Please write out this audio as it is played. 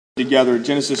Together,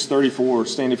 Genesis 34,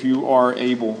 stand if you are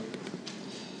able.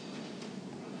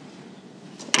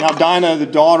 Now Dinah, the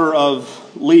daughter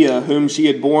of Leah, whom she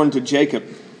had borne to Jacob,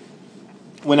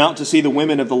 went out to see the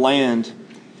women of the land.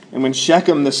 And when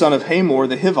Shechem, the son of Hamor,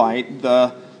 the Hivite,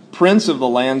 the prince of the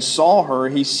land, saw her,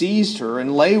 he seized her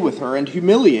and lay with her and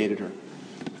humiliated her.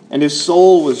 And his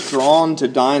soul was drawn to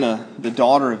Dinah, the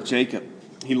daughter of Jacob.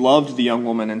 He loved the young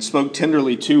woman and spoke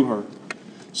tenderly to her.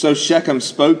 So Shechem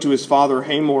spoke to his father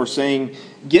Hamor, saying,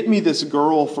 "Get me this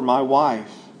girl for my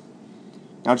wife."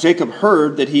 Now Jacob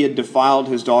heard that he had defiled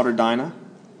his daughter Dinah,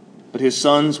 but his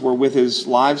sons were with his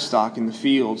livestock in the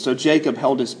field. So Jacob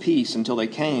held his peace until they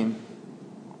came.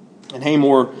 And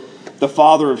Hamor, the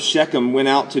father of Shechem, went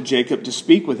out to Jacob to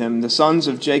speak with him. The sons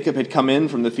of Jacob had come in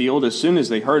from the field as soon as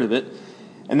they heard of it.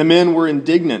 And the men were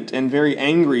indignant and very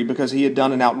angry because he had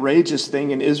done an outrageous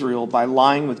thing in Israel by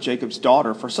lying with Jacob's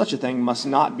daughter, for such a thing must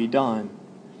not be done.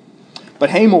 But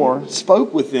Hamor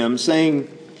spoke with them, saying,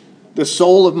 "The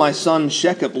soul of my son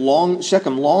Shechem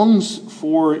longs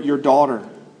for your daughter.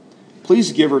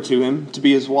 Please give her to him to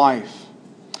be his wife.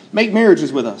 Make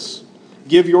marriages with us.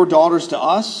 Give your daughters to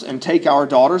us, and take our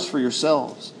daughters for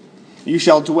yourselves. You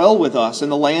shall dwell with us, and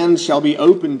the land shall be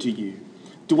open to you.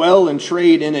 Dwell and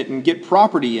trade in it, and get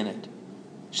property in it."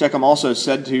 Shechem also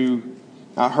said to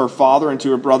her father and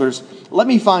to her brothers, "Let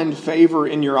me find favor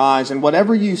in your eyes, and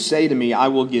whatever you say to me I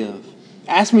will give.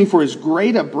 Ask me for as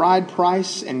great a bride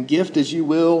price and gift as you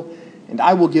will, and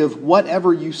I will give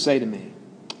whatever you say to me.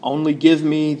 Only give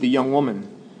me the young woman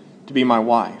to be my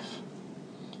wife."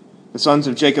 The sons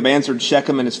of Jacob answered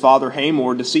Shechem and his father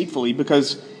Hamor deceitfully,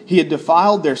 because he had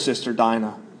defiled their sister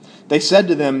Dinah. They said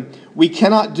to them, "We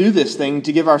cannot do this thing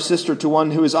to give our sister to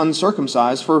one who is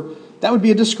uncircumcised, for that would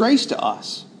be a disgrace to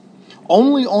us.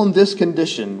 Only on this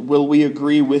condition will we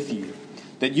agree with you,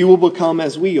 that you will become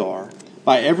as we are,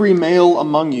 by every male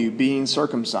among you being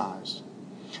circumcised.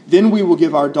 Then we will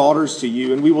give our daughters to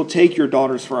you, and we will take your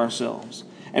daughters for ourselves,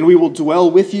 and we will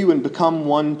dwell with you and become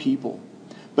one people.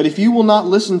 But if you will not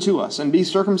listen to us and be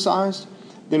circumcised,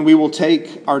 then we will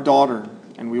take our daughter,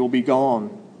 and we will be gone."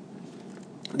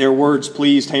 Their words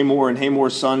pleased Hamor and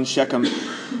Hamor's son Shechem,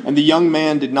 and the young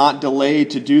man did not delay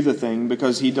to do the thing,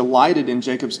 because he delighted in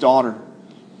Jacob's daughter.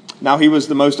 Now he was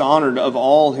the most honored of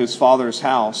all his father's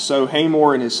house. So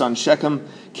Hamor and his son Shechem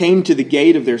came to the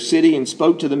gate of their city and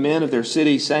spoke to the men of their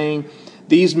city, saying,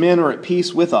 "These men are at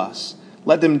peace with us.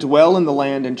 Let them dwell in the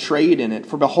land and trade in it,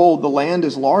 for behold, the land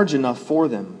is large enough for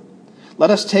them. Let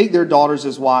us take their daughters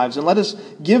as wives, and let us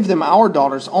give them our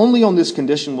daughters. Only on this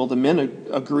condition will the men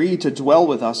agree to dwell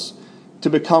with us, to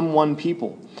become one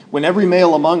people, when every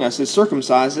male among us is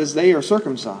circumcised as they are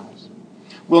circumcised.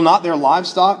 Will not their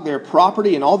livestock, their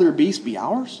property, and all their beasts be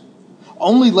ours?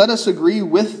 Only let us agree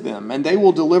with them, and they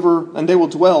will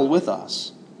dwell with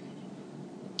us."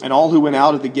 And all who went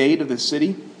out of the gate of the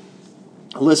city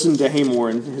listened to Hamor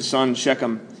and his son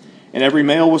Shechem, and every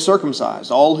male was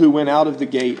circumcised, all who went out of the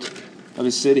gate of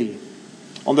his city.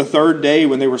 On the third day,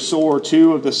 when they were sore,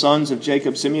 two of the sons of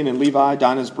Jacob, Simeon and Levi,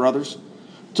 Dinah's brothers,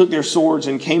 took their swords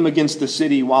and came against the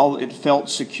city while it felt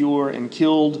secure, and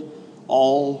killed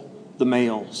all the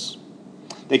males.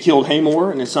 They killed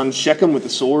Hamor and his son Shechem with the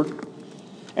sword,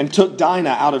 and took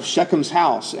Dinah out of Shechem's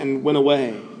house and went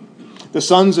away. The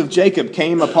sons of Jacob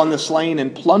came upon the slain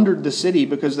and plundered the city,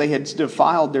 because they had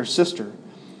defiled their sister.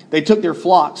 They took their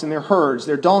flocks and their herds,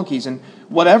 their donkeys, and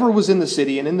whatever was in the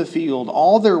city and in the field,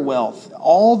 all their wealth,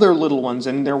 all their little ones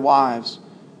and their wives,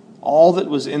 all that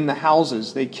was in the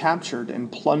houses they captured and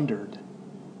plundered.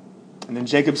 And then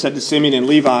Jacob said to Simeon and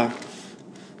Levi,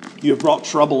 "You have brought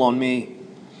trouble on me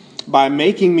by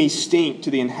making me stink to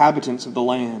the inhabitants of the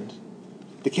land,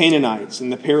 the Canaanites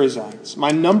and the Perizzites.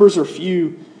 My numbers are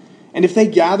few, and if they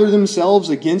gather themselves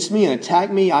against me and attack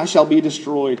me, I shall be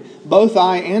destroyed, both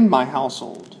I and my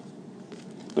household."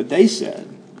 But they said,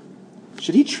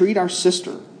 "Should he treat our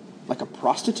sister like a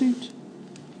prostitute?"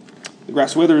 The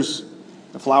grass withers,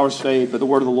 the flowers fade, but the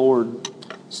word of the Lord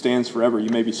stands forever. You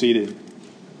may be seated.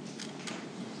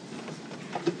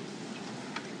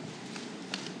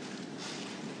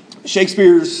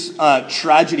 Shakespeare's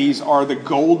tragedies are the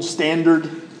gold standard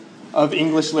of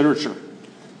English literature.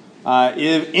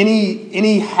 If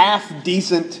any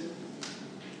half-decent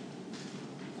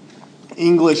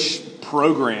English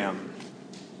program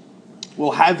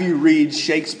will have you read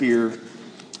Shakespeare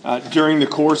during the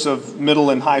course of middle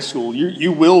and high school.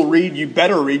 You will read, you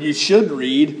better read, you should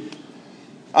read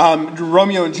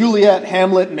Romeo and Juliet,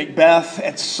 Hamlet, Macbeth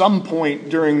at some point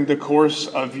during the course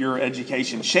of your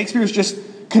education. Shakespeare is just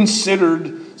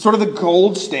considered sort of the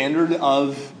gold standard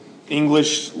of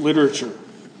English literature.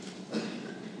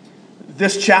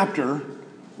 This chapter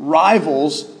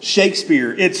rivals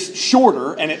Shakespeare. It's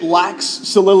shorter and it lacks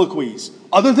soliloquies.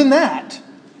 Other than that,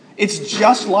 it's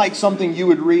just like something you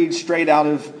would read straight out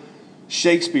of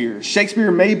Shakespeare.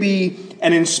 Shakespeare may be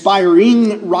an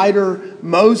inspiring writer.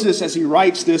 Moses, as he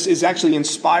writes this, is actually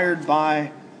inspired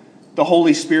by the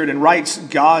Holy Spirit and writes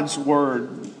God's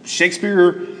word.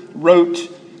 Shakespeare wrote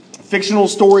fictional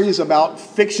stories about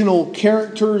fictional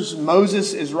characters.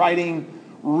 Moses is writing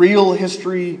real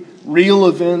history, real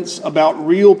events about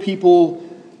real people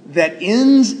that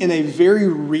ends in a very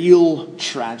real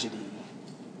tragedy.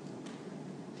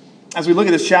 As we look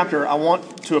at this chapter, I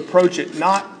want to approach it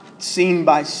not scene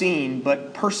by scene,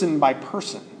 but person by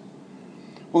person.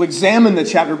 We'll examine the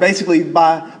chapter basically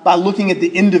by looking at the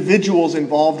individuals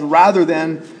involved rather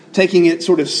than taking it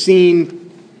sort of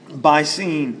scene by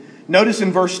scene. Notice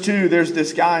in verse 2, there's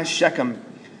this guy, Shechem.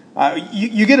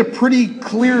 You get a pretty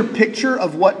clear picture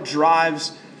of what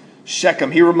drives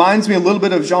Shechem. He reminds me a little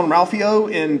bit of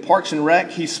Jean-Ralphio in Parks and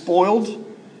Rec. He's spoiled.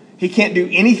 He can't do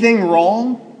anything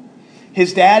wrong.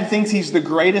 His dad thinks he's the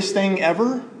greatest thing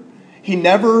ever. He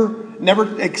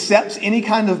never accepts any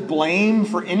kind of blame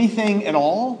for anything at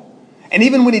all. And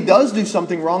even when he does do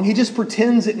something wrong, he just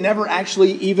pretends it never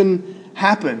actually even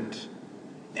happened.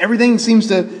 Everything seems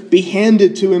to be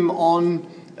handed to him on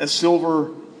a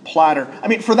silver platter. I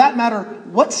mean, for that matter,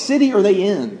 what city are they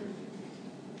in?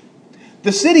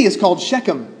 The city is called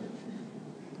Shechem.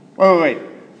 Wait.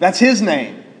 That's his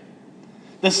name.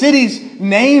 The city's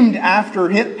named after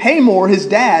him. Hamor, his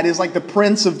dad, is like the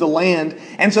prince of the land.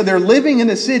 And so they're living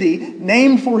in a city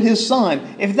named for his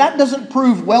son. If that doesn't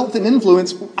prove wealth and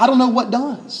influence, I don't know what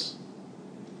does.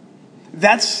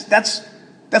 That's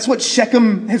what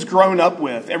Shechem has grown up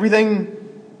with. Everything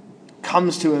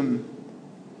comes to him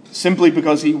simply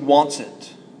because he wants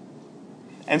it.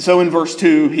 And so in verse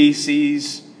 2, he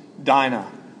sees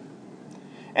Dinah.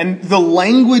 And the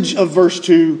language of verse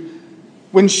 2,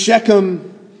 when Shechem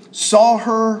saw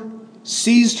her,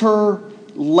 seized her,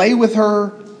 lay with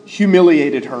her,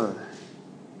 humiliated her.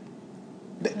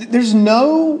 There's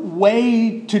no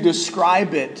way to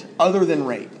describe it other than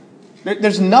rape.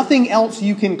 There's nothing else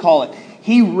you can call it.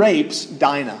 He rapes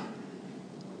Dinah.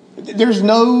 There's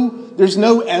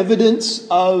no evidence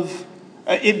of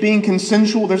it being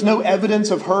consensual. There's no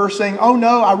evidence of her saying, oh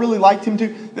no, I really liked him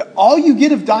too. All you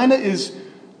get of Dinah is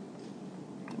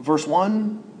verse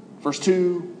 1, verse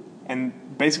 2,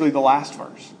 and basically the last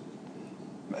verse.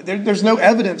 There's no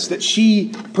evidence that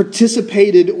she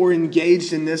participated or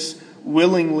engaged in this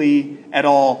willingly at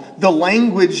all. The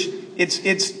language,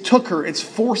 it's took her, it's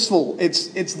forceful,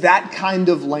 it's that kind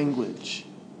of language.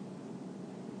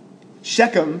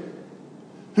 Shechem,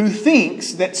 who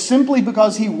thinks that simply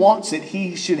because he wants it,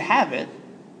 he should have it,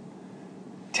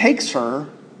 takes her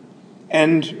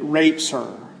and rapes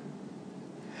her.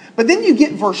 But then you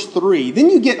get verse 3. Then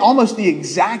you get almost the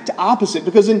exact opposite.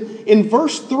 Because in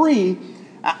verse 3,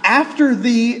 after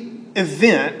the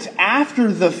event,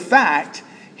 after the fact,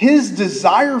 his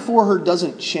desire for her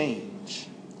doesn't change.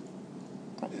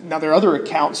 Now, there are other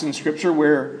accounts in Scripture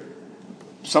where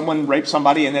someone rapes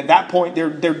somebody and at that point they're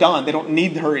done. They don't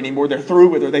need her anymore. They're through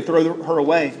with her. They throw her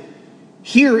away.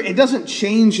 Here, it doesn't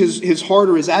change his heart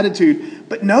or his attitude.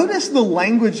 But notice the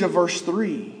language of verse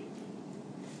 3.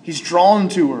 He's drawn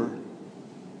to her.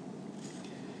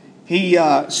 He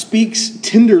speaks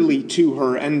tenderly to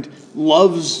her and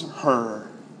loves her.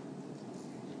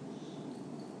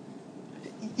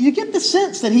 You get the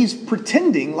sense that he's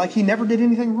pretending like he never did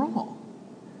anything wrong.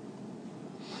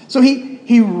 So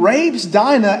he rapes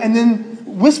Dinah and then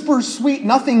whispers sweet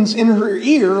nothings in her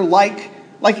ear like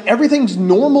everything's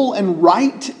normal and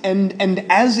right and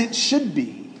as it should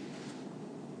be.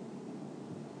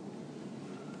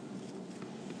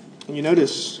 And you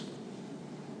notice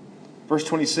verse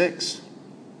 26.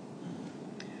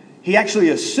 He actually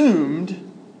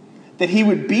assumed that he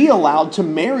would be allowed to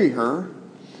marry her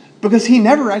because he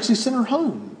never actually sent her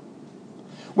home.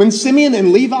 When Simeon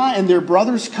and Levi and their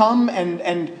brothers come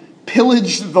and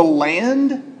pillage the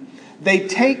land, they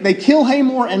kill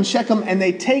Hamor and Shechem and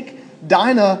they take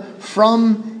Dinah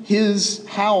from his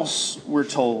house, we're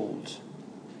told.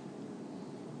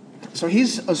 So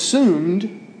he's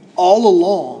assumed all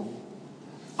along,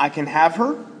 I can have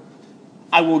her,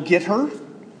 I will get her,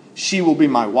 she will be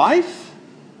my wife,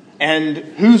 and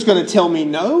who's going to tell me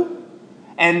no?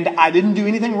 And I didn't do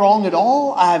anything wrong at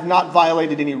all. I have not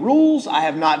violated any rules. I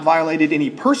have not violated any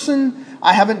person.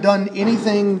 I haven't done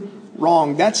anything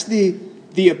wrong. That's the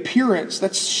appearance.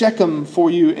 That's Shechem for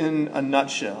you in a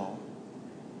nutshell.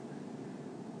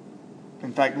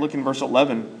 In fact, look in verse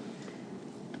 11.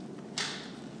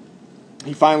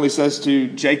 He finally says to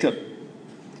Jacob,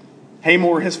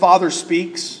 Hamor, his father,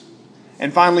 speaks.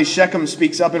 And finally, Shechem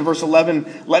speaks up in verse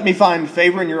 11. Let me find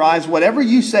favor in your eyes. Whatever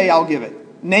you say, I'll give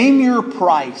it. Name your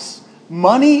price.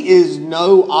 Money is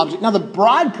no object. Now, the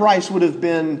bride price would have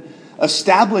been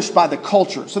established by the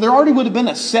culture. So there already would have been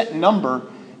a set number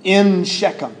in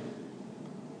Shechem.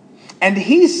 And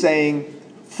he's saying,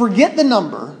 forget the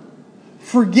number.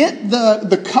 Forget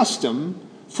the custom.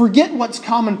 Forget what's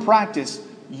common practice.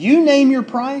 You name your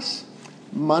price.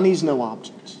 Money's no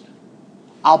object.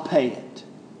 I'll pay it.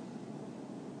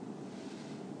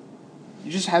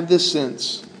 You just have this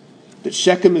sense that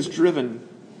Shechem is driven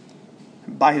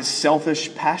by his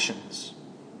selfish passions.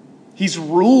 He's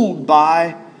ruled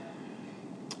by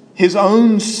his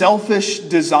own selfish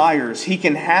desires. He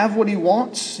can have what he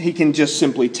wants. He can just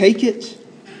simply take it.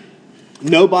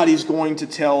 Nobody's going to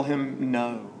tell him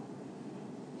no.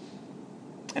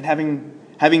 And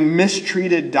having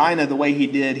mistreated Dinah the way he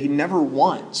did, he never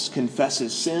once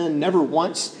confesses sin, never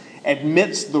once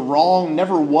admits the wrong,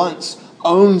 never once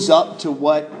owns up to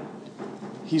what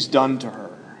he's done to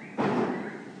her.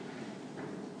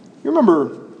 You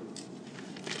remember,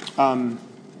 I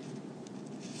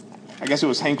guess it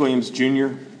was Hank Williams Jr.,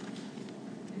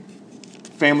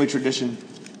 family tradition.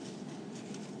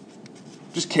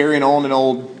 Just carrying on an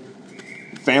old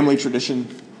family tradition.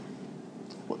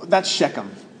 That's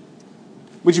Shechem.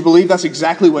 Would you believe that's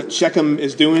exactly what Shechem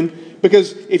is doing?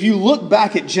 Because if you look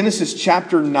back at Genesis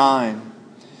chapter 9,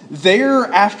 there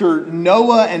after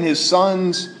Noah and his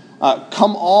sons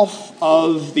come off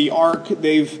of the ark,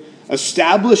 they've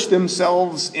established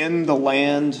themselves in the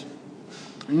land.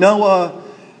 Noah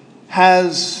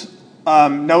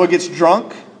gets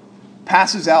drunk,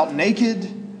 passes out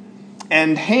naked,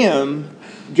 and Ham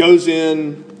goes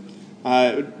in,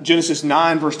 Genesis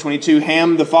 9, verse 22,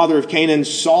 Ham, the father of Canaan,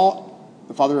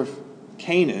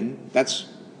 that's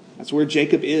where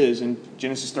Jacob is in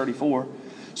Genesis 34,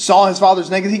 saw his father's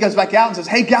naked. He goes back out and says,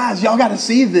 hey guys, y'all got to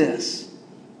see this.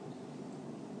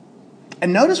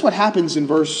 And notice what happens in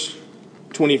verse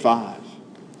 25.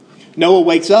 Noah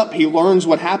wakes up, he learns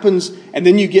what happens, and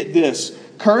then you get this.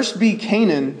 Cursed be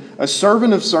Canaan, a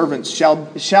servant of servants,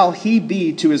 shall he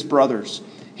be to his brothers.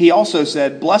 He also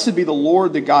said, blessed be the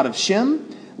Lord, the God of Shem.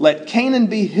 Let Canaan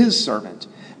be his servant.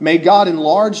 May God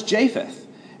enlarge Japheth,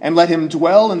 and let him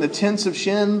dwell in the tents of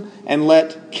Shem, and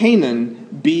let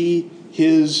Canaan be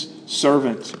his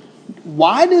servant.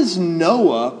 Why does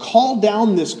Noah call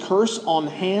down this curse on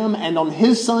Ham and on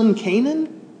his son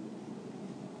Canaan?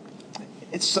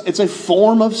 It's a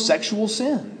form of sexual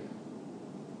sin.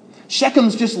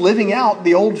 Shechem's just living out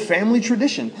the old family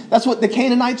tradition. That's what the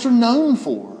Canaanites are known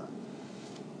for.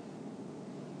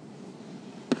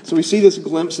 So we see this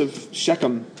glimpse of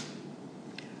Shechem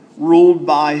ruled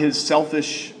by his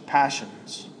selfish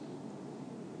passions.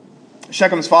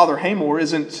 Shechem's father Hamor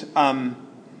isn't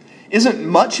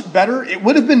much better. It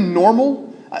would have been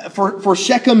normal for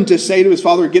Shechem to say to his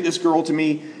father, get this girl to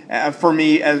me, for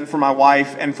my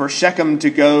wife, and for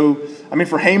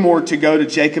Hamor to go to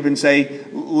Jacob and say,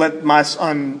 let my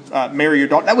son marry your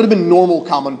daughter. That would have been normal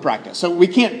common practice. So we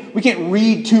can't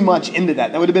read too much into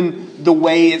that. That would have been the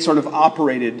way it sort of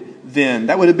operated then.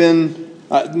 That would have been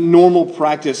normal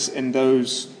practice in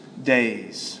those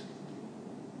days.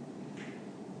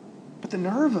 But the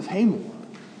nerve of Hamor.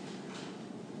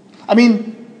 I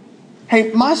mean,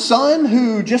 hey, my son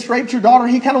who just raped your daughter,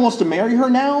 he kind of wants to marry her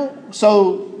now.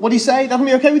 So what'd he say? That'll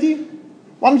be okay with you?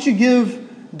 Why don't you give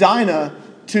Dinah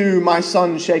to my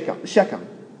son Shechem?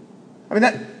 I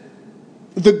mean,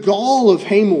 the gall of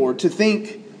Hamor to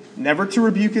think never to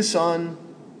rebuke his son,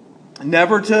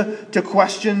 never to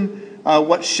question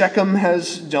what Shechem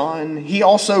has done. He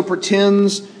also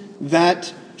pretends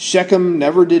that Shechem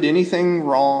never did anything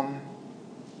wrong.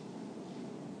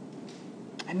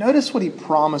 And notice what he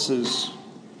promises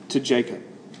to Jacob.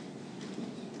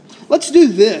 Let's do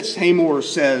this, Hamor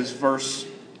says, verse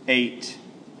 8.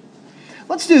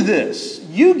 Let's do this.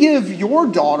 You give your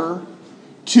daughter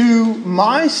to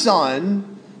my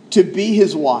son to be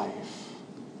his wife.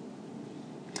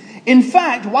 In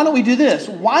fact, why don't we do this?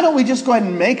 Why don't we just go ahead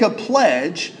and make a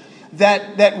pledge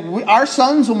that our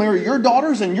sons will marry your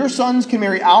daughters and your sons can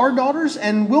marry our daughters,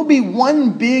 and we'll be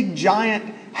one big,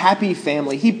 giant, happy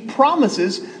family. He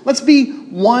promises, let's be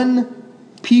one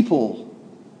people.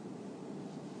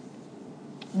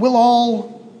 We'll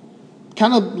all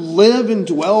kind of live and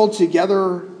dwell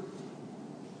together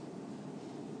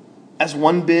as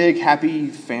one big, happy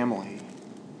family.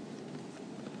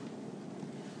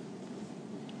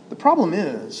 The problem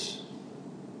is,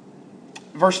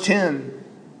 verse 10,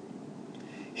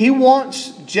 he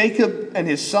wants Jacob and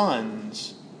his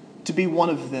sons to be one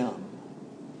of them.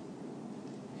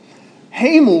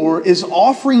 Hamor is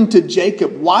offering to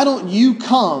Jacob, why don't you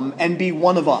come and be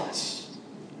one of us?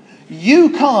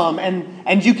 You come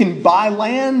and you can buy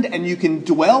land and you can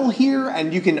dwell here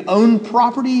and you can own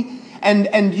property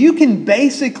and you can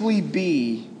basically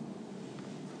be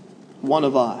one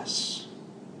of us.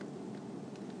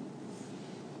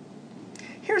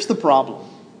 Here's the problem.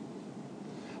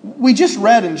 We just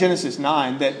read in Genesis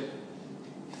 9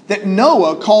 that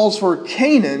Noah calls for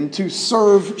Canaan to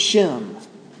serve Shem.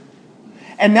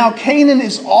 And now Canaan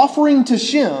is offering to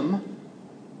Shem,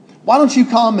 why don't you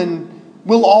come and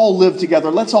we'll all live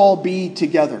together. Let's all be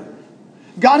together.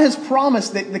 God has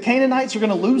promised that the Canaanites are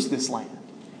going to lose this land.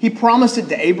 He promised it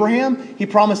to Abraham. He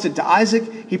promised it to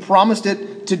Isaac. He promised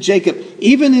it to Jacob.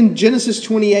 Even in Genesis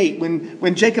 28,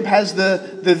 when Jacob has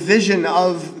the vision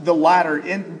of the ladder,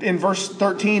 in verse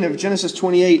 13 of Genesis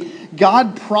 28,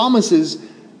 God promises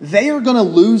they are going to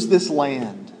lose this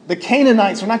land. The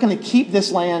Canaanites are not going to keep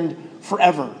this land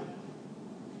forever.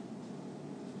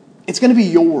 It's going to be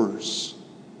yours.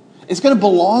 It's going to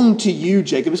belong to you,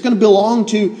 Jacob. It's going to belong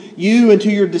to you and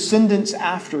to your descendants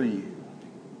after you.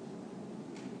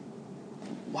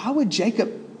 Why would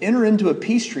Jacob enter into a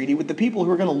peace treaty with the people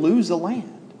who are going to lose the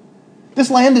land? This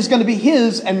land is going to be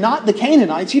his and not the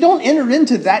Canaanites. You don't enter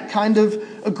into that kind of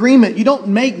agreement. You don't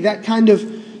make that kind of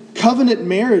covenant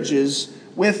marriages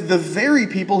with the very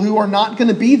people who are not going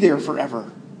to be there forever,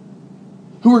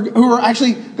 who are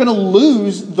actually going to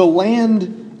lose the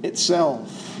land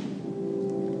itself.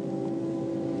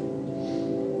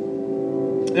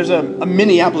 There's a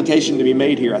mini application to be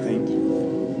made here, I think.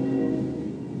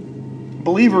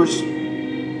 Believers,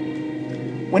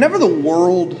 whenever the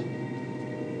world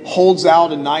holds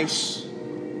out a nice,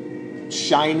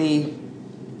 shiny,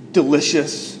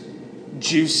 delicious,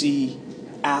 juicy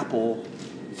apple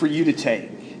for you to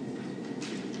take,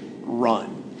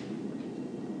 run.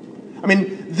 I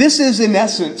mean, this is in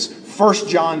essence 1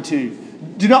 John 2.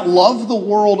 Do not love the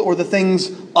world or the things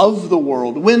of the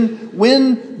world.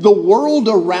 When the world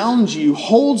around you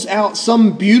holds out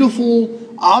some beautiful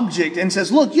object and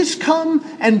says, look, just come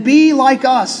and be like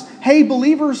us. Hey,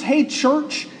 believers, hey,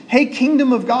 church, hey,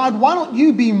 kingdom of God, why don't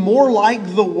you be more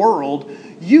like the world?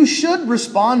 You should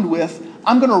respond with,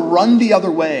 I'm going to run the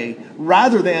other way,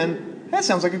 rather than, that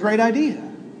sounds like a great idea.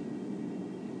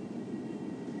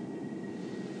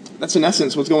 That's in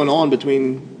essence what's going on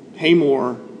between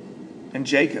Hamor and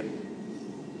Jacob.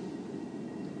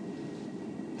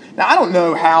 Now, I don't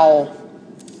know how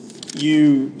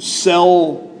you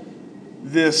sell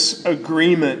this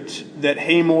agreement that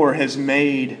Hamor has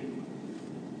made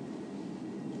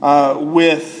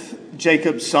with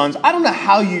Jacob's sons. I don't know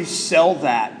how you sell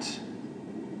that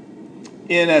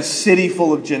in a city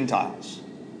full of Gentiles.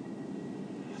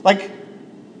 Like,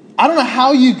 I don't know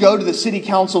how you go to the city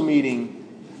council meeting,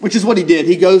 which is what he did.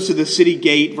 He goes to the city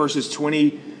gate, verses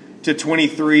 20 to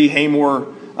 23.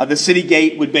 Hamor, the city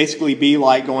gate would basically be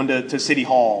like going to City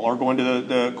Hall or going to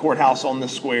the courthouse on the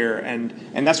square. And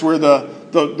that's where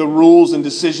the rules and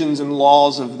decisions and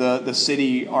laws of the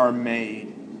city are made.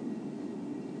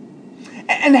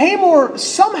 And Hamor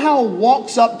somehow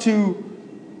walks up to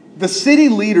the city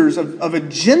leaders of a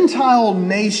Gentile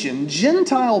nation,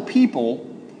 Gentile people,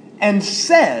 and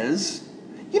says,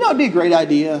 you know, it'd be a great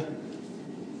idea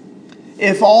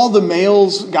if all the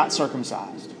males got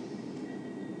circumcised.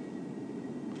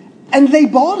 And they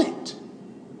bought it.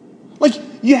 Like,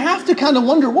 you have to kind of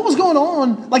wonder what was going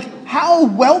on. Like, how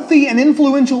wealthy and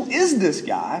influential is this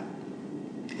guy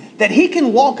that he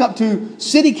can walk up to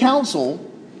city council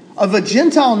of a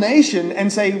Gentile nation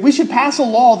and say, we should pass a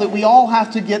law that we all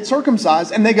have to get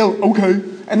circumcised. And they go, okay.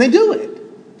 And they do it.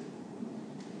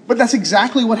 But that's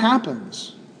exactly what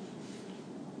happens.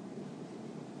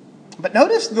 But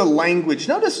notice the language.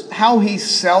 Notice how he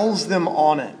sells them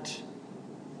on it.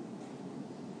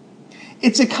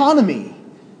 It's economy.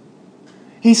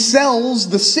 He sells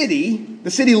the city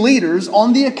leaders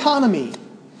on the economy.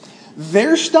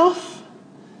 Their stuff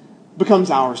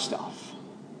becomes our stuff.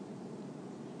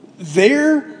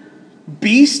 Their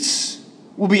beasts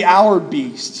will be our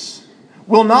beasts.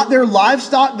 Will not their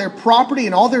livestock, their property,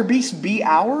 and all their beasts be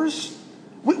ours?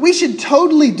 We should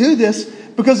totally do this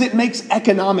because it makes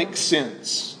economic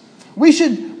sense. We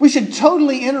should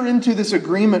totally enter into this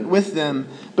agreement with them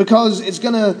because it's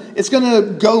gonna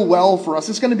go well for us.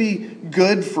 It's gonna be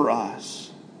good for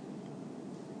us.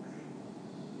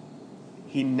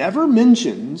 He never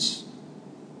mentions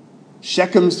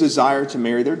Shechem's desire to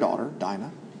marry their daughter,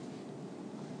 Dinah.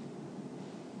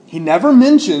 He never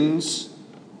mentions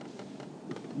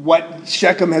what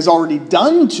Shechem has already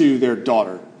done to their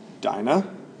daughter, Dinah.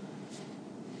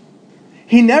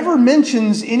 He never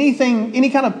mentions anything, any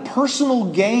kind of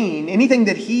personal gain, anything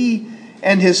that he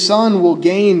and his son will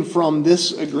gain from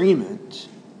this agreement.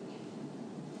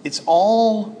 It's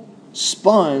all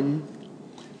spun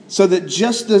so that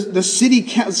just the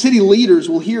city leaders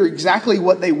will hear exactly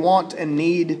what they want and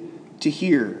need to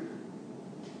hear.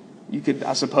 You could,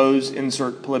 I suppose,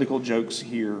 insert political jokes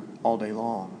here all day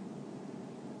long.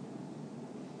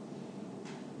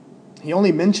 He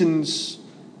only mentions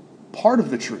part of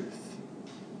the truth.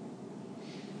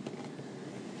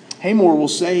 Hamor will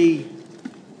say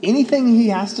anything he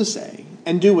has to say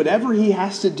and do whatever he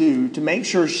has to do to make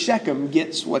sure Shechem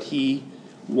gets what he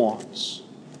wants,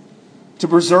 to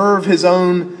preserve his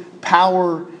own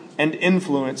power and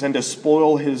influence and to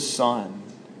spoil his son.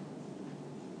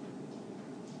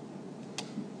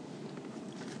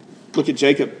 Look at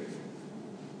Jacob.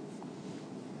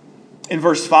 In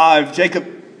verse 5, Jacob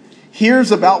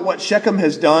hears about what Shechem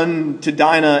has done to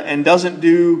Dinah and doesn't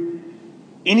do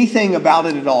anything about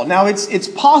it at all. Now, it's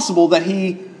possible that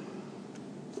he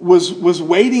was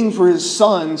waiting for his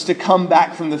sons to come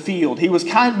back from the field.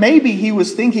 Maybe he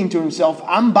was thinking to himself,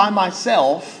 I'm by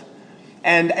myself,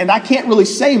 and I can't really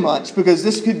say much because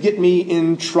this could get me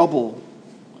in trouble.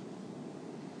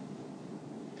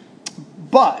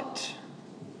 But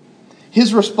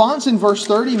his response in verse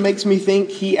 30 makes me think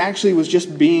he actually was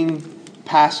just being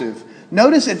passive.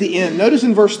 Notice at the end, notice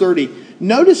in verse 30,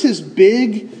 notice his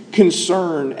big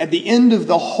concern at the end of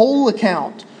the whole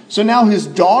account. So now his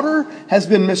daughter has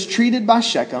been mistreated by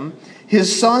Shechem.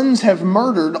 His sons have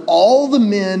murdered all the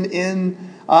men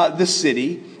in the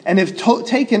city and have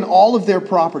taken all of their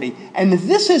property. And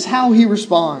this is how he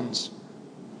responds.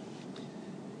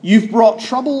 You've brought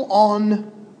trouble on...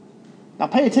 Now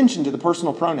pay attention to the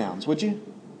personal pronouns, would you?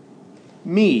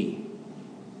 Me.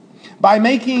 By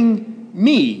making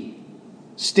me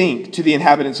stink to the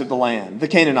inhabitants of the land, the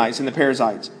Canaanites and the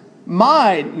Perizzites.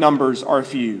 My numbers are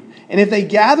few. And if they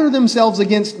gather themselves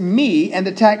against me and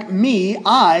attack me,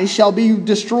 I shall be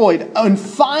destroyed. And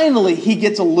finally, he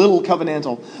gets a little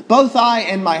covenantal. Both I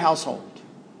and my household.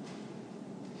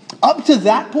 Up to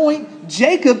that point,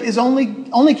 Jacob is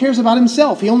only cares about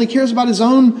himself. He only cares about his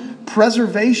own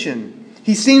preservation.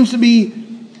 He seems to be...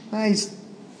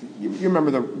 You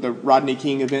remember the Rodney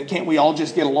King event? Can't we all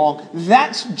just get along?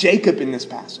 That's Jacob in this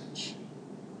passage.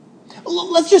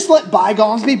 Let's just let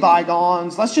bygones be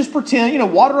bygones. Let's just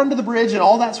pretend, water under the bridge and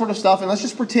all that sort of stuff. And let's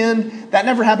just pretend that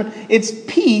never happened. It's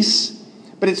peace,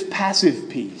 but it's passive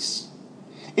peace.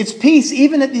 It's peace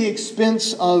even at the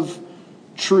expense of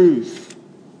truth.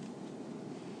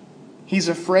 He's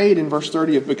afraid in verse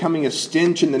 30 of becoming a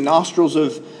stench in the nostrils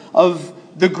of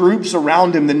the groups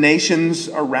around him, the nations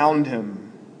around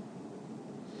him.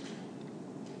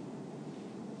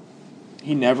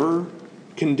 He never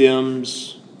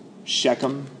condemns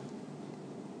Shechem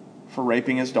for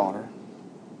raping his daughter.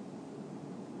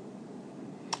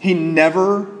 He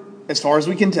never, as far as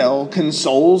we can tell,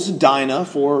 consoles Dinah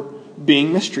for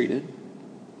being mistreated,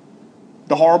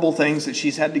 the horrible things that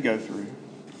she's had to go through.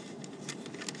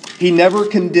 He never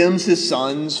condemns his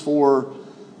sons for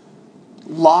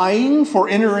lying, for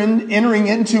entering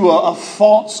into a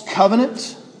false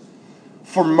covenant,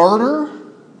 for murder,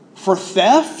 for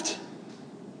theft.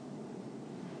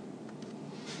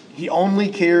 He only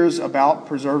cares about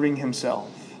preserving himself.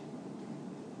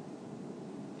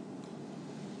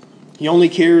 He only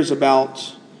cares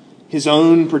about his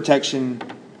own protection,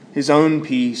 his own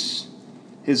peace,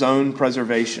 his own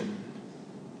preservation.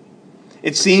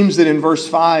 It seems that in verse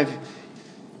 5,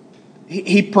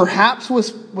 he perhaps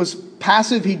was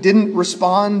passive. He didn't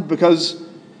respond because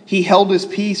he held his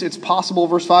peace. It's possible,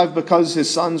 verse 5, because his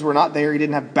sons were not there. He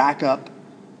didn't have backup.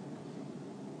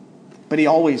 But he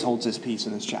always holds his peace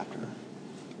in this chapter.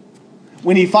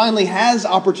 When he finally has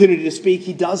opportunity to speak,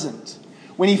 he doesn't.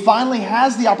 When he finally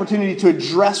has the opportunity to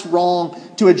address wrong,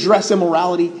 to address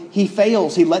immorality, he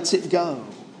fails. He lets it go.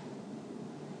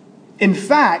 In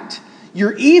fact,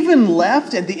 you're even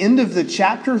left at the end of the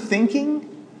chapter thinking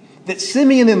that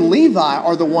Simeon and Levi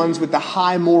are the ones with the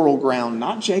high moral ground,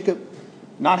 not Jacob,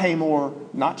 not Hamor,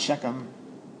 not Shechem.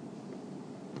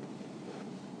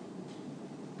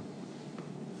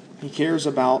 He cares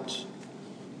about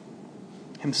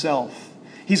himself.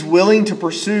 He's willing to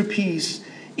pursue peace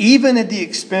even at the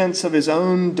expense of his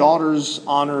own daughter's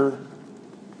honor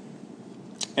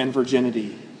and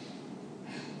virginity.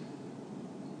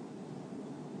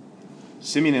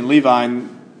 Simeon and Levi,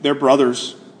 they're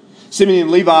brothers. Simeon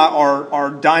and Levi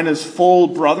are Dinah's full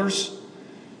brothers.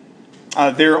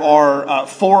 There are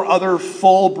 4 other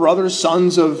full brothers,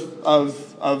 sons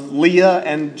of Leah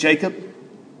and Jacob.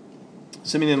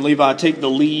 Simeon and Levi take the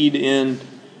lead in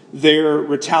their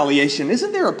retaliation,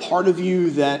 isn't there a part of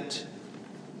you that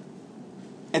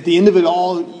at the end of it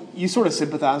all, you sort of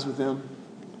sympathize with them?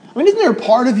 I mean, isn't there a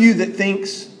part of you that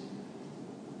thinks,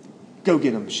 go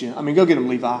get him, go get him,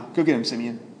 Levi. Go get him,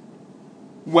 Simeon.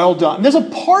 Well done. There's a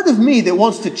part of me that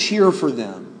wants to cheer for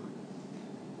them.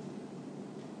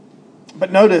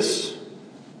 But notice,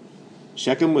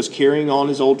 Shechem was carrying on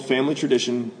his old family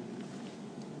tradition.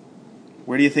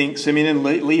 Where do you think Simeon and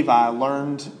Levi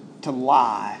learned to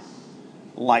lie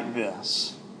like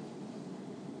this?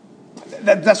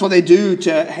 That's what they do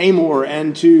to Hamor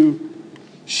and to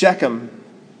Shechem.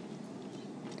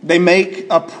 They make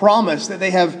a promise that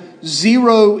they have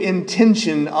zero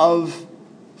intention of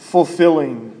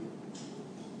fulfilling.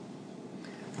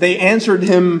 They answered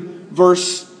him,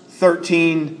 verse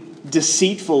 13,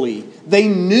 deceitfully. They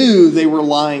knew they were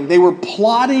lying. They were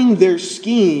plotting their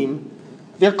scheme.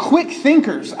 They're quick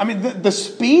thinkers. I mean, the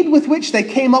speed with which they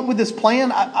came up with this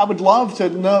plan, I would love to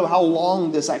know how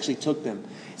long this actually took them.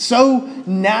 So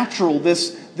natural,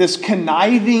 this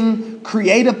conniving,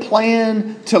 create a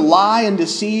plan to lie and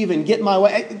deceive and get my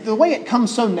way. The way it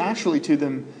comes so naturally to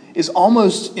them is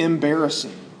almost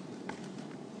embarrassing.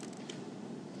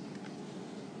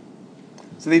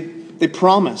 So they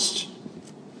promised,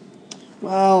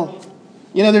 well,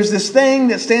 there's this thing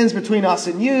that stands between us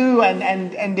and you,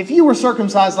 and if you were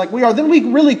circumcised like we are, then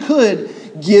we really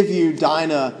could give you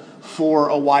Dinah for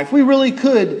a wife. We really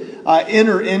could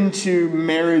enter into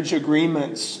marriage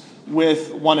agreements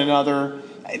with one another.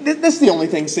 That's the only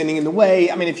thing standing in the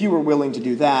way. I mean, if you were willing to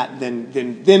do that,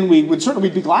 then we would certainly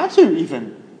be glad to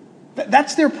even.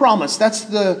 That's their promise. That's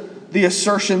the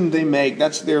assertion they make.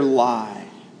 That's their lie.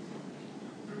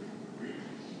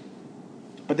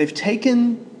 But they've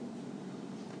taken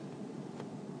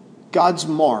God's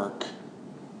mark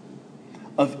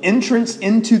of entrance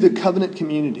into the covenant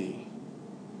community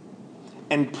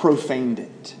and profaned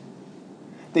it.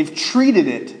 They've treated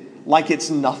it like it's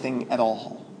nothing at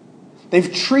all.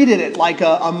 They've treated it like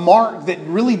a mark that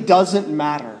really doesn't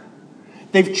matter.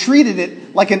 They've treated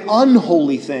it like an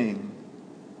unholy thing.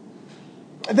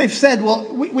 They've said,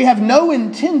 well, we have no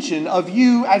intention of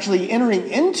you actually entering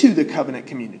into the covenant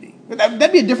community.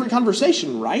 That'd be a different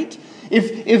conversation, right?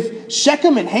 If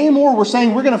Shechem and Hamor were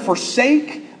saying we're going to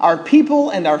forsake our people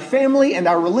and our family and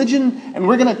our religion, and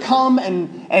we're going to come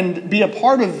and be a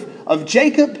part of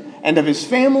Jacob and of his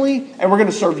family, and we're going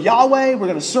to serve Yahweh, we're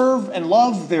going to serve and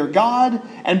love their God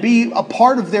and be a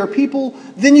part of their people,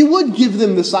 then you would give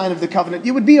them the sign of the covenant.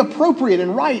 It would be appropriate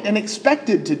and right and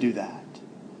expected to do that.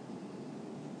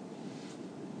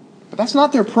 But that's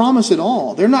not their promise at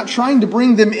all. They're not trying to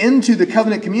bring them into the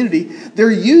covenant community.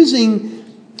 They're using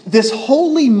this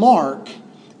holy mark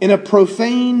in a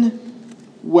profane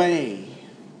way.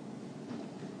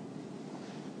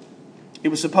 It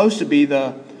was supposed to be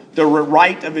the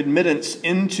rite of admittance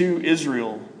into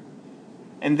Israel.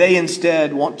 And they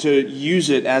instead want to use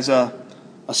it as a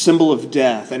symbol of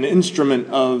death, an instrument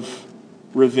of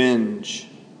revenge.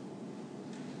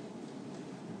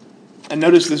 And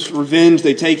notice this revenge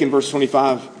they take in verse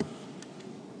 25.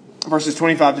 Verses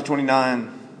 25 to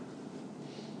 29.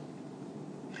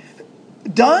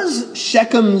 Does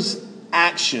Shechem's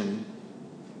action,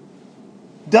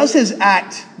 does his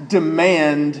act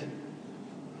demand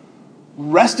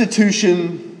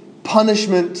restitution,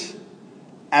 punishment?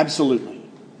 Absolutely.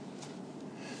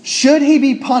 Should he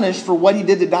be punished for what he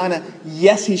did to Dinah?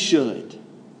 Yes, he should.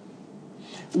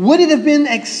 Would it have been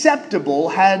acceptable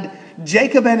had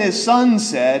Jacob and his son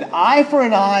said, eye for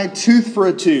an eye, tooth for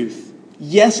a tooth?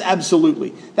 Yes,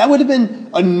 absolutely. That would have been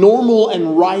a normal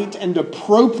and right and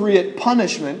appropriate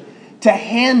punishment to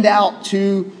hand out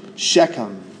to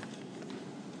Shechem.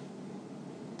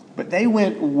 But they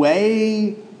went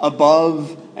way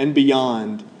above and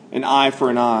beyond an eye for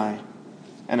an eye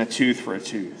and a tooth for a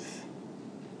tooth.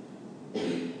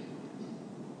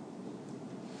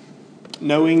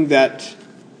 Knowing that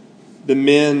the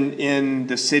men in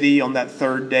the city on that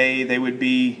third day, there's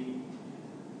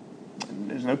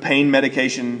no pain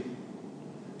medication.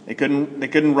 They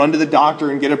couldn't run to the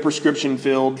doctor and get a prescription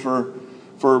filled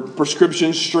for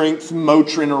prescription strength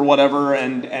Motrin or whatever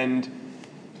and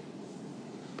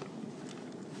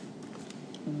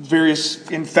various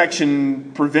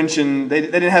infection prevention. They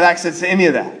didn't have access to any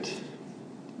of that.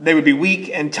 They would be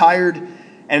weak and tired,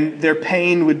 and their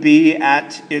pain would be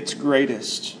at its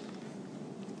greatest.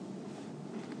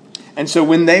 And so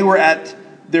when they were at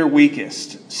their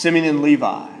weakest, Simeon and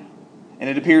Levi, and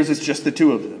it appears it's just the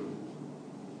two of them,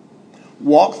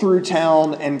 walk through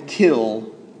town and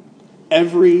kill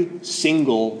every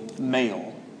single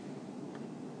male.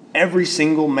 Every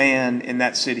single man in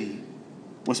that city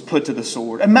was put to the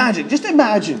sword. Just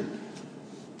imagine.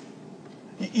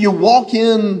 You walk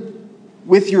in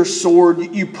with your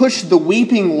sword, you push the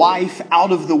weeping wife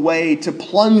out of the way to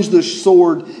plunge the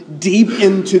sword deep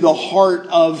into the heart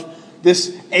of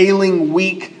this ailing,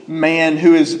 weak man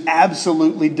who is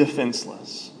absolutely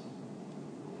defenseless.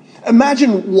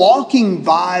 Imagine walking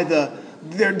by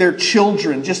their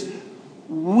children, just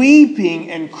weeping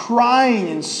and crying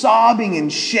and sobbing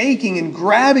and shaking and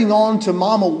grabbing on to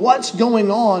mama. What's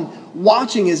going on?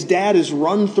 Watching as dad is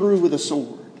run through with a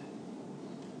sword.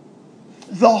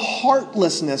 The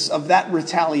heartlessness of that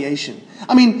retaliation.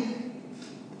 I mean,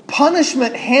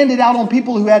 punishment handed out on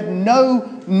people who had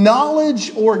no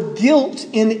knowledge or guilt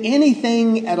in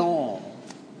anything at all.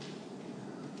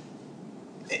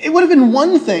 It would have been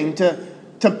one thing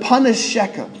to punish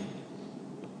Shechem.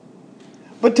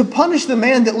 But to punish the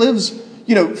man that lives,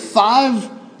 5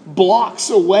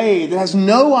 blocks away, that has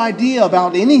no idea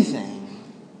about anything,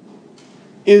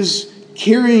 is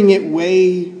carrying it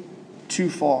way too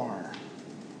far.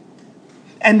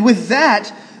 And with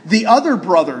that, the other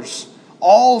brothers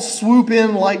all swoop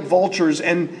in like vultures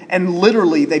and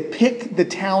literally they pick the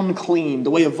town clean, the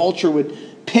way a vulture would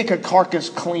pick a carcass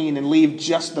clean and leave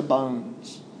just the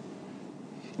bones.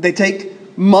 They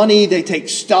take money, they take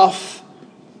stuff,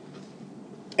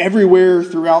 everywhere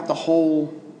throughout the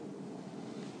whole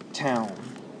town.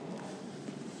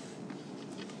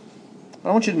 But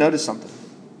I want you to notice something.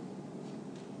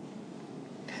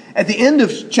 At the end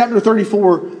of chapter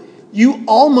 34, you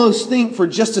almost think for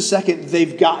just a second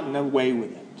they've gotten away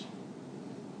with it.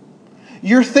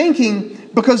 You're thinking,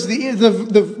 because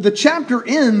the chapter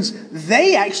ends,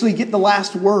 they actually get the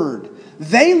last word.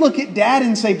 They look at dad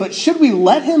and say, but should we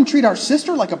let him treat our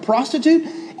sister like a prostitute?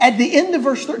 At the end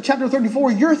of chapter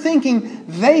 34, you're thinking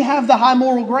they have the high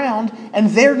moral ground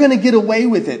and they're going to get away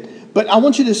with it. But I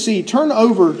want you to see, turn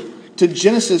over to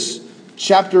Genesis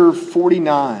chapter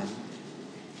 49.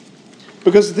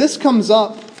 Because this comes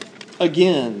up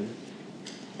again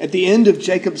at the end of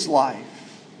Jacob's life.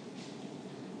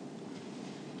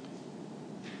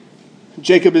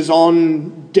 Jacob is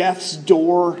on death's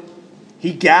door.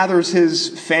 He gathers his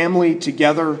family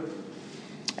together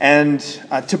and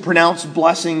to pronounce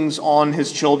blessings on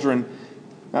his children.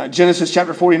 Genesis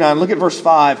chapter 49, look at verse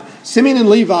 5. Simeon and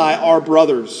Levi are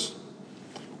brothers.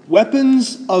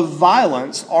 Weapons of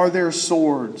violence are their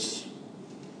swords.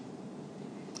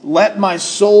 Let my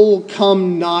soul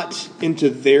come not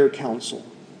into their counsel.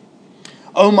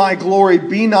 O my glory,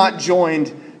 be not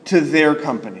joined to their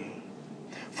company.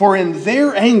 For in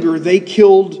their anger they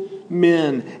killed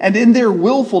men, and in their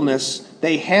willfulness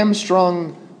they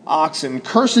hamstrung oxen.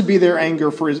 Cursed be their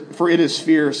anger, for it is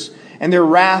fierce, and their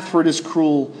wrath, for it is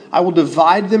cruel. I will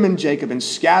divide them in Jacob and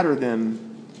scatter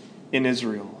them in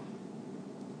Israel.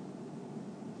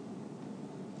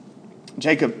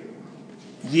 Jacob,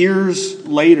 years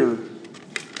later,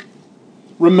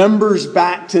 remembers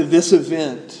back to this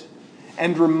event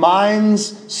and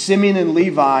reminds Simeon and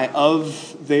Levi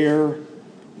of their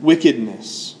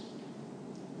wickedness.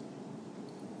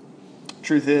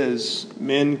 Truth is,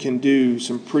 men can do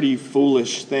some pretty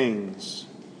foolish things,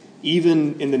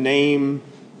 even in the name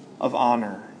of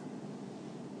honor.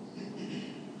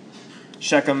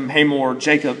 Shechem, Hamor,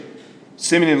 Jacob,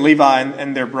 Simeon and Levi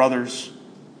and their brothers.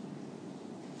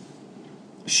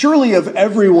 Surely of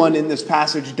everyone in this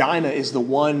passage, Dinah is the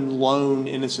one lone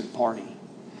innocent party.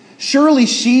 Surely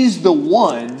she's the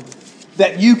one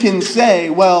that you can say,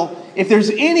 well, if there's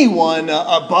anyone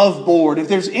above board, if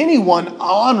there's anyone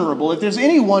honorable, if there's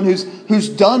anyone who's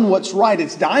done what's right,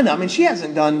 it's Dinah. I mean, she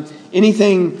hasn't done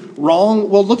anything wrong.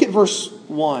 Well, look at verse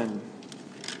 1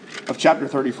 of chapter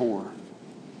 34.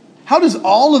 How does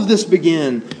all of this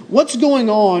begin? What's going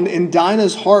on in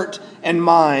Dinah's heart and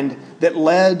mind that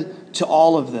led to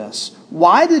all of this?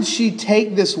 Why did she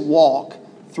take this walk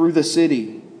through the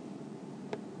city?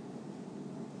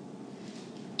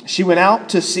 She went out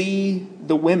to see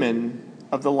the women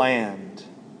of the land.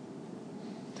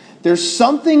 There's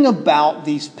something about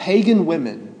these pagan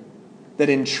women that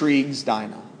intrigues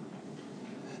Dinah.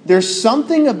 There's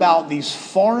something about these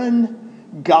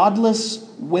foreign, godless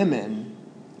women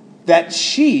that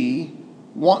she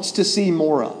wants to see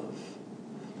more of.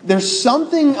 There's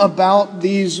something about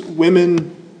these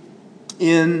women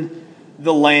in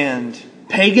the land,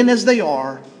 pagan as they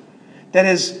are, that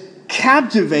has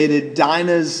captivated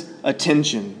Dinah's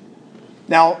attention.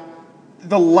 Now,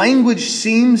 the language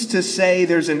seems to say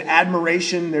there's an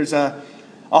admiration, there's a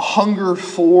hunger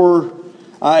for,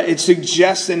 it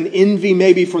suggests an envy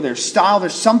maybe for their style.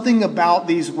 There's something about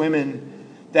these women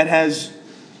that has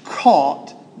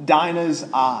caught Dinah's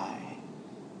eye.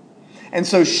 And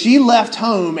so she left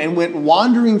home and went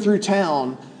wandering through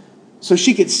town so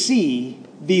she could see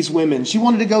these women. She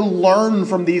wanted to go learn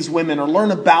from these women or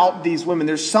learn about these women.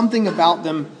 There's something about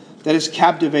them that has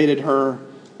captivated her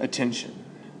attention.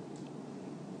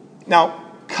 Now,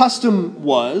 custom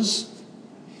was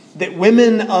that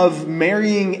women of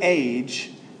marrying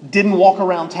age didn't walk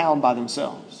around town by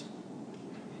themselves.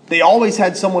 They always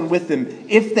had someone with them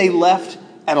if they left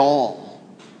at all.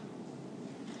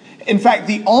 In fact,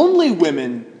 the only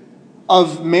women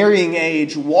of marrying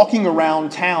age walking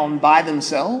around town by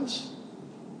themselves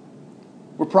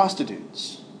were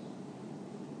prostitutes.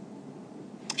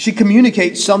 She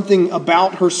communicates something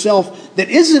about herself that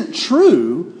isn't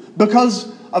true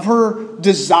because of her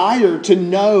desire to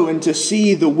know and to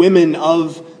see the women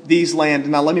of these lands.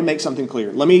 Now, let me make something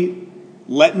clear. Let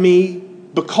me,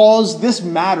 because this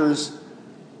matters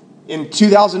in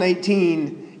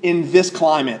 2018 in this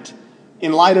climate,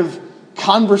 in light of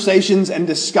conversations and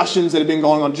discussions that have been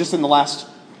going on just in the last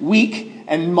week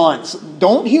and months,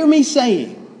 don't hear me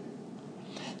saying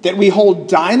that we hold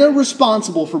Dinah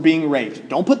responsible for being raped.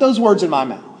 Don't put those words in my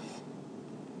mouth.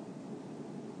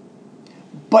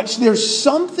 But there's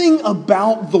something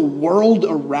about the world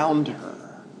around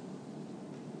her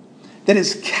that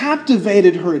has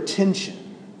captivated her attention,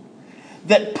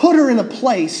 that put her in a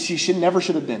place she never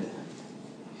should have been in,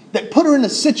 that put her in a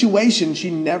situation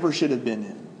she never should have been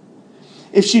in.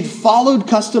 If she'd followed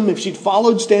custom, if she'd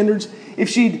followed standards,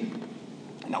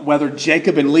 whether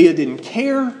Jacob and Leah didn't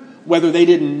care, whether they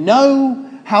didn't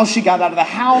know how she got out of the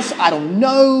house, I don't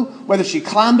know. Whether she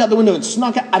climbed out the window and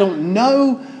snuck out, I don't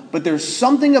know. But there's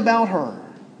something about her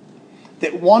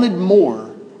that wanted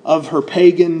more of her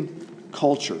pagan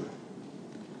culture.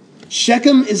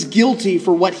 Shechem is guilty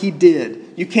for what he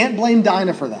did. You can't blame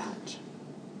Dinah for that.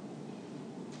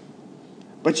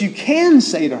 But you can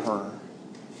say to her,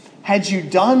 had you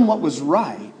done what was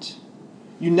right,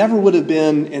 you never would have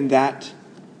been in that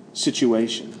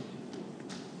situation.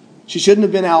 She shouldn't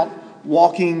have been out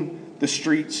walking the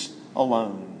streets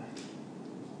alone.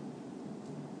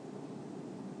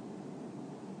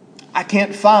 I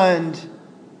can't find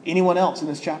anyone else in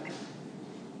this chapter.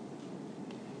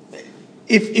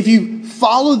 If you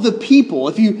follow the people,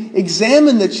 if you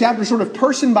examine the chapter sort of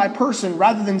person by person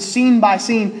rather than scene by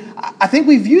scene, I think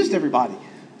we've used everybody.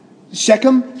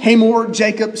 Shechem, Hamor,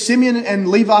 Jacob, Simeon and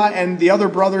Levi and the other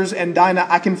brothers and Dinah.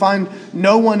 I can find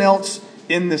no one else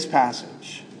in this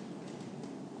passage.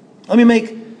 Let me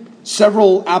make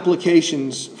several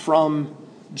applications from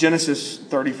Genesis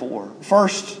 34.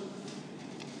 First,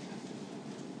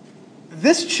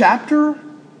 this chapter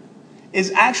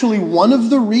is actually one of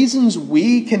the reasons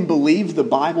we can believe the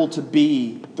Bible to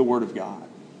be the Word of God.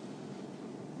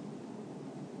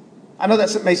 I know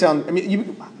that may sound,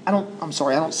 I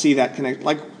don't see that connection.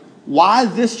 Like, why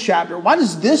does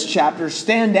this chapter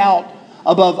stand out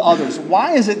above others?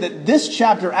 Why is it that this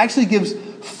chapter actually gives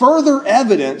further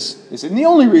evidence, this isn't the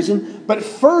only reason, but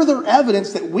further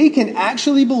evidence that we can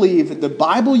actually believe that the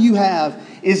Bible you have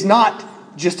is not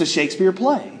just a Shakespeare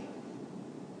play?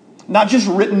 Not just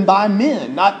written by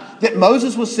men. Not that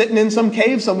Moses was sitting in some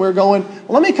cave somewhere going,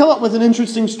 well, let me come up with an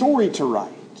interesting story to write.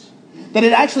 That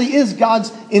it actually is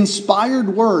God's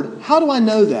inspired word. How do I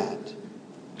know that?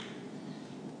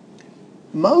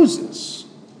 Moses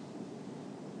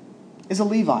is a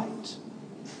Levite.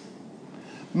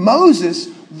 Moses,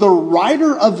 the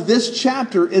writer of this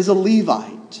chapter, is a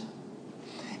Levite.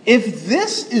 If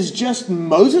this is just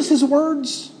Moses'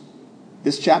 words,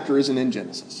 this chapter isn't in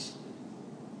Genesis.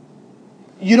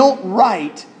 You don't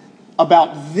write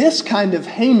about this kind of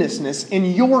heinousness in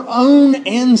your own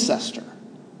ancestor,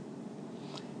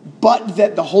 but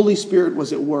that the Holy Spirit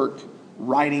was at work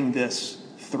writing this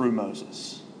through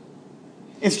Moses.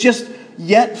 It's just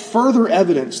yet further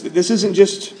evidence that this isn't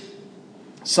just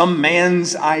some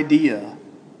man's idea.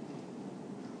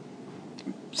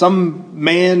 Some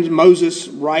man, Moses,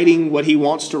 writing what he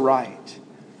wants to write,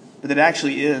 but that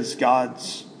actually is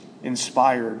God's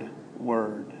inspired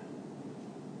word.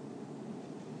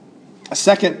 A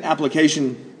second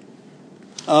application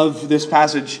of this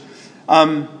passage,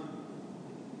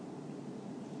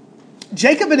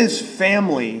 Jacob and his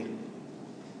family,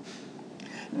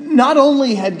 not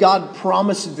only had God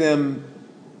promised them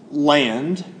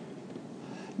land,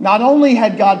 not only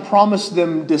had God promised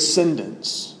them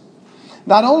descendants,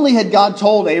 not only had God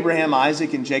told Abraham,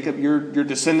 Isaac, and Jacob, your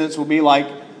descendants will be like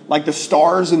the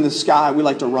stars in the sky. We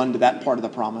like to run to that part of the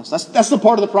promise. That's the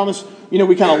part of the promise,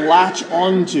 we kind of latch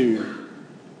onto.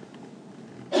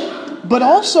 But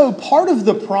also part of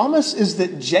the promise is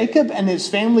that Jacob and his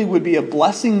family would be a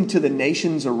blessing to the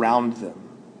nations around them.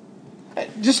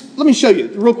 Just let me show you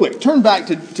real quick. Turn back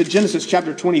to Genesis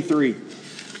chapter 23.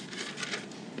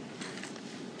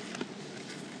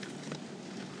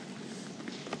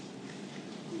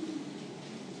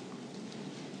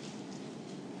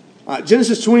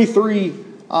 Genesis 23,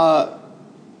 I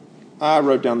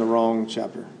wrote down the wrong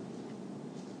chapter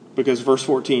because verse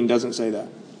 14 doesn't say that.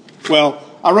 Well,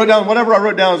 I wrote down, whatever I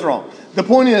wrote down is wrong. The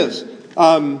point is,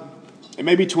 it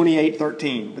may be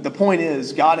 28:13, but the point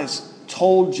is, God has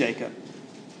told Jacob,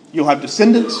 you'll have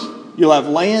descendants, you'll have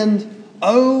land,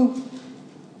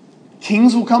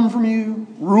 kings will come from you,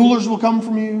 rulers will come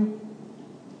from you,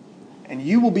 and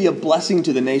you will be a blessing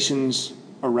to the nations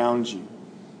around you.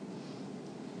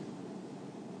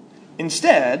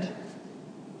 Instead,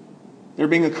 they're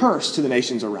being a curse to the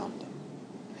nations around them.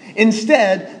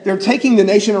 Instead, they're taking the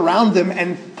nation around them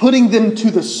and putting them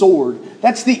to the sword.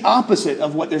 That's the opposite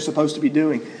of what they're supposed to be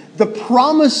doing. The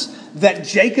promise that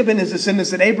Jacob and his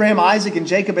descendants, that Abraham, Isaac, and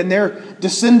Jacob and their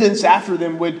descendants after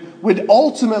them would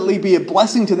ultimately be a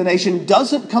blessing to the nation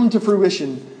doesn't come to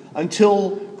fruition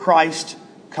until Christ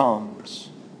comes.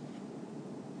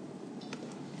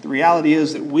 The reality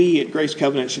is that we at Grace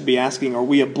Covenant should be asking, are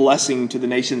we a blessing to the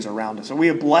nations around us? Are we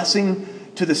a blessing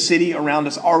to the city around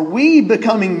us? Are we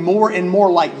becoming more and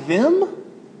more like them?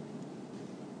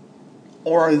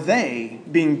 Or are they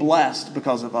being blessed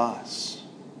because of us?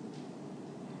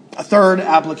 A third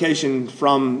application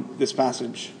from this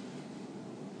passage.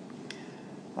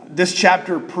 This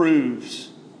chapter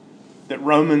proves that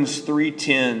Romans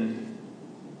 3:10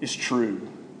 is true.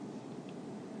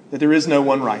 That there is no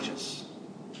one righteous.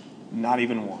 Not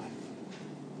even one.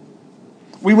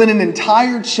 We went an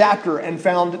entire chapter and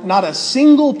found not a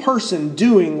single person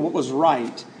doing what was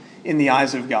right in the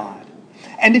eyes of God.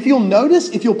 And if you'll notice,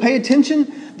 if you'll pay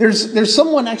attention, there's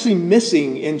someone actually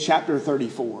missing in chapter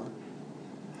 34.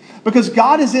 Because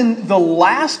God is in the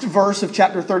last verse of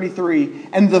chapter 33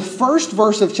 and the first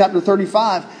verse of chapter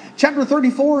 35. Chapter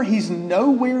 34, he's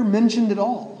nowhere mentioned at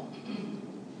all.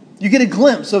 You get a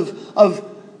glimpse of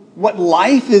what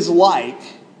life is like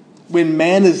when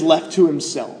man is left to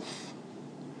himself,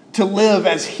 to live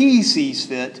as he sees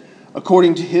fit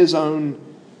according to his own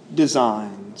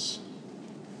designs.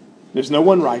 There's no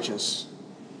one righteous,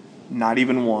 not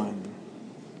even one.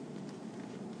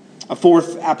 A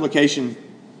fourth application.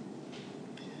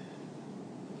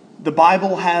 The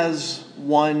Bible has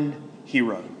one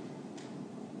hero.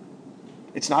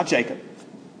 It's not Jacob.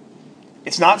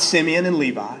 It's not Simeon and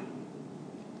Levi.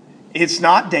 It's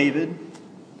not David.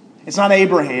 It's not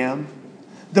Abraham.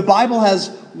 The Bible has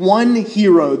one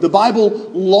hero. The Bible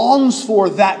longs for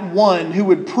that one who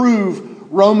would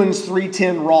prove Romans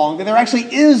 3:10 wrong. That there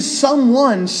actually is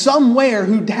someone somewhere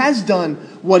who has done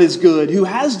what is good, who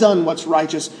has done what's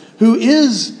righteous, who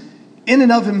is in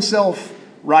and of himself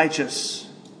righteous.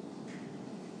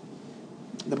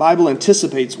 The Bible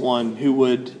anticipates one who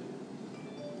would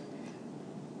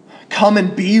come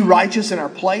and be righteous in our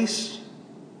place,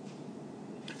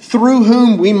 through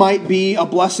whom we might be a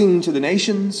blessing to the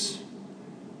nations.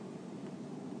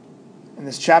 And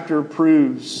this chapter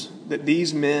proves that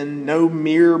these men, no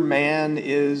mere man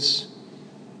is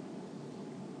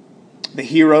the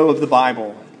hero of the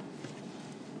Bible.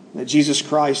 That Jesus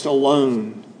Christ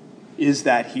alone is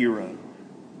that hero.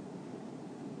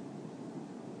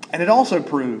 And it also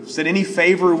proves that any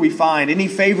favor we find, any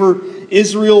favor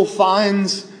Israel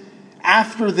finds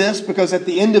after this, because at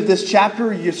the end of this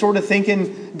chapter, you're sort of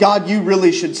thinking, God, you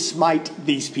really should smite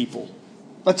these people.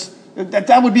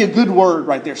 That would be a good word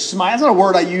right there. Smite. That's not a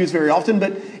word I use very often,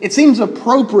 but it seems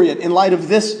appropriate in light of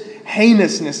this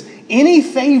heinousness. Any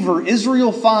favor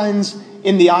Israel finds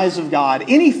in the eyes of God,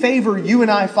 any favor you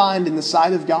and I find in the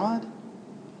sight of God,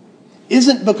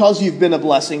 isn't because you've been a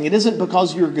blessing. It isn't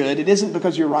because you're good. It isn't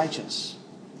because you're righteous.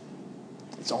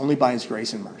 It's only by His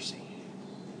grace and mercy.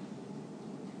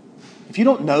 If you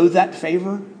don't know that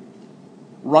favor,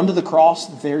 run to the cross.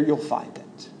 There you'll find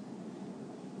it.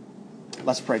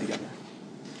 Let's pray together.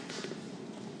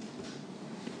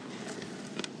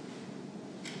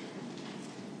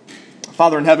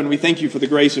 Father in heaven, we thank you for the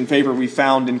grace and favor we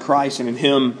found in Christ and in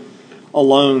Him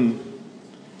alone.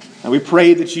 And we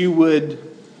pray that you would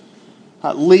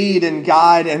lead and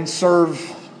guide and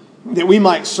serve, that we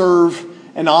might serve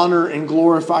and honor and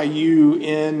glorify you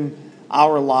in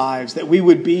our lives, that we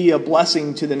would be a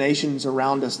blessing to the nations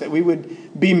around us, that we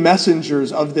would be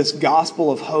messengers of this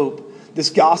gospel of hope, this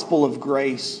gospel of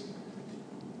grace,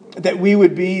 that we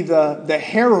would be the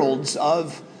heralds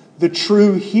of the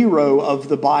true hero of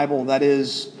the Bible, that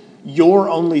is your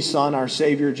only Son, our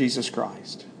Savior, Jesus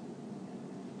Christ.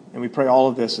 And we pray all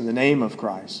of this in the name of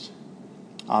Christ.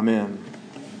 Amen.